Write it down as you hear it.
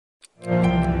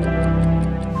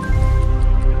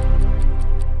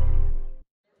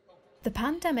The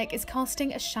pandemic is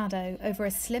casting a shadow over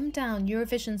a slimmed-down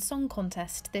Eurovision Song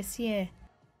Contest this year.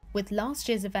 With last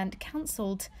year's event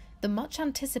cancelled, the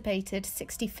much-anticipated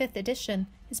 65th edition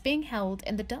is being held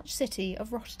in the Dutch city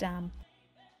of Rotterdam.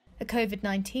 A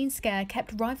COVID-19 scare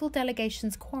kept rival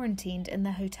delegations quarantined in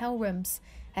their hotel rooms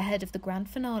ahead of the grand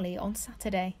finale on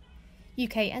Saturday.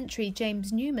 UK entry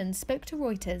James Newman spoke to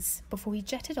Reuters before he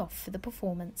jetted off for the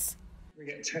performance. We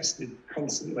get tested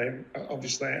constantly,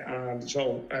 obviously, and it's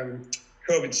all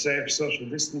COVID safe, social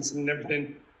distancing and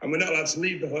everything. And we're not allowed to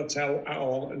leave the hotel at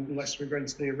all unless we're going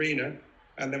to the arena.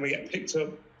 And then we get picked up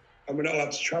and we're not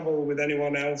allowed to travel with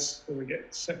anyone else. So we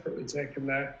get separately taken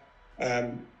there.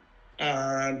 And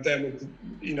then,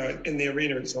 in the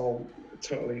arena, it's all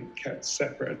totally kept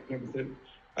separate and everything.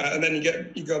 And then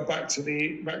you go back to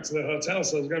the hotel.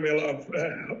 So there's going to be a lot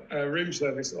of room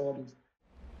service ordered.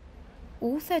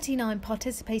 All 39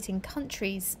 participating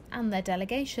countries and their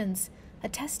delegations are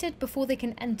tested before they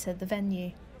can enter the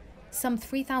venue. Some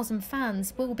 3,000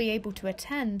 fans will be able to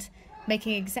attend,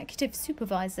 making Executive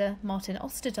Supervisor Martin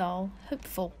Osterdahl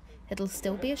hopeful it'll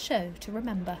still be a show to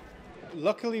remember.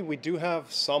 Luckily, we do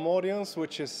have some audience,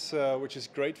 which is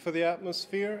great for the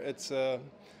atmosphere. It's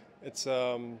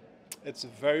a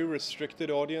very restricted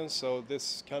audience, so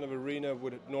this kind of arena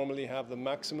would normally have the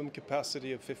maximum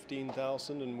capacity of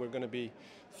 15,000, and we're going to be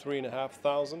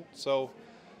 3,500. So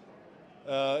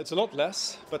it's a lot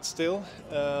less, but still,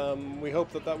 we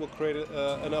hope that will create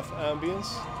enough ambience.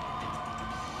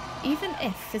 Even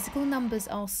if physical numbers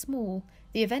are small,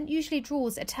 the event usually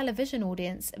draws a television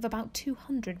audience of about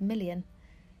 200 million.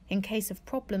 In case of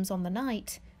problems on the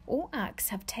night, all acts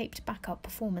have taped backup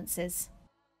performances.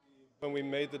 When we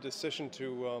made the decision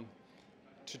to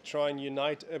try and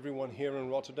unite everyone here in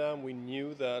Rotterdam, we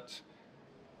knew that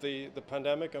the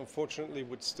pandemic, unfortunately,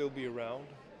 would still be around.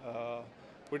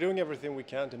 We're doing everything we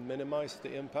can to minimize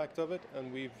the impact of it,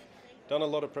 and we've done a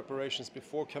lot of preparations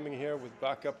before coming here with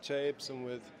backup tapes and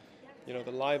with,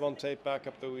 the live on tape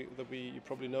backup that you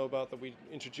probably know about, that we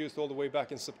introduced all the way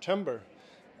back in September,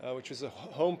 which was a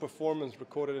home performance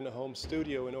recorded in a home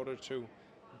studio in order to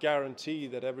guarantee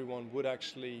that everyone would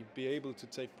actually be able to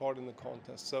take part in the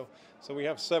contest. So we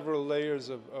have several layers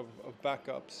of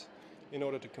backups in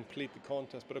order to complete the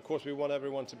contest. But of course we want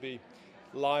everyone to be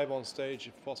live on stage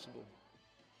if possible.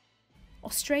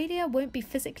 Australia won't be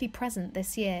physically present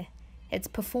this year. Its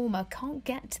performer can't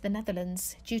get to the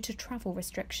Netherlands due to travel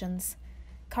restrictions.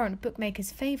 Current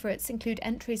bookmakers' favourites include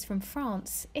entries from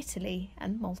France, Italy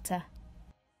and Malta.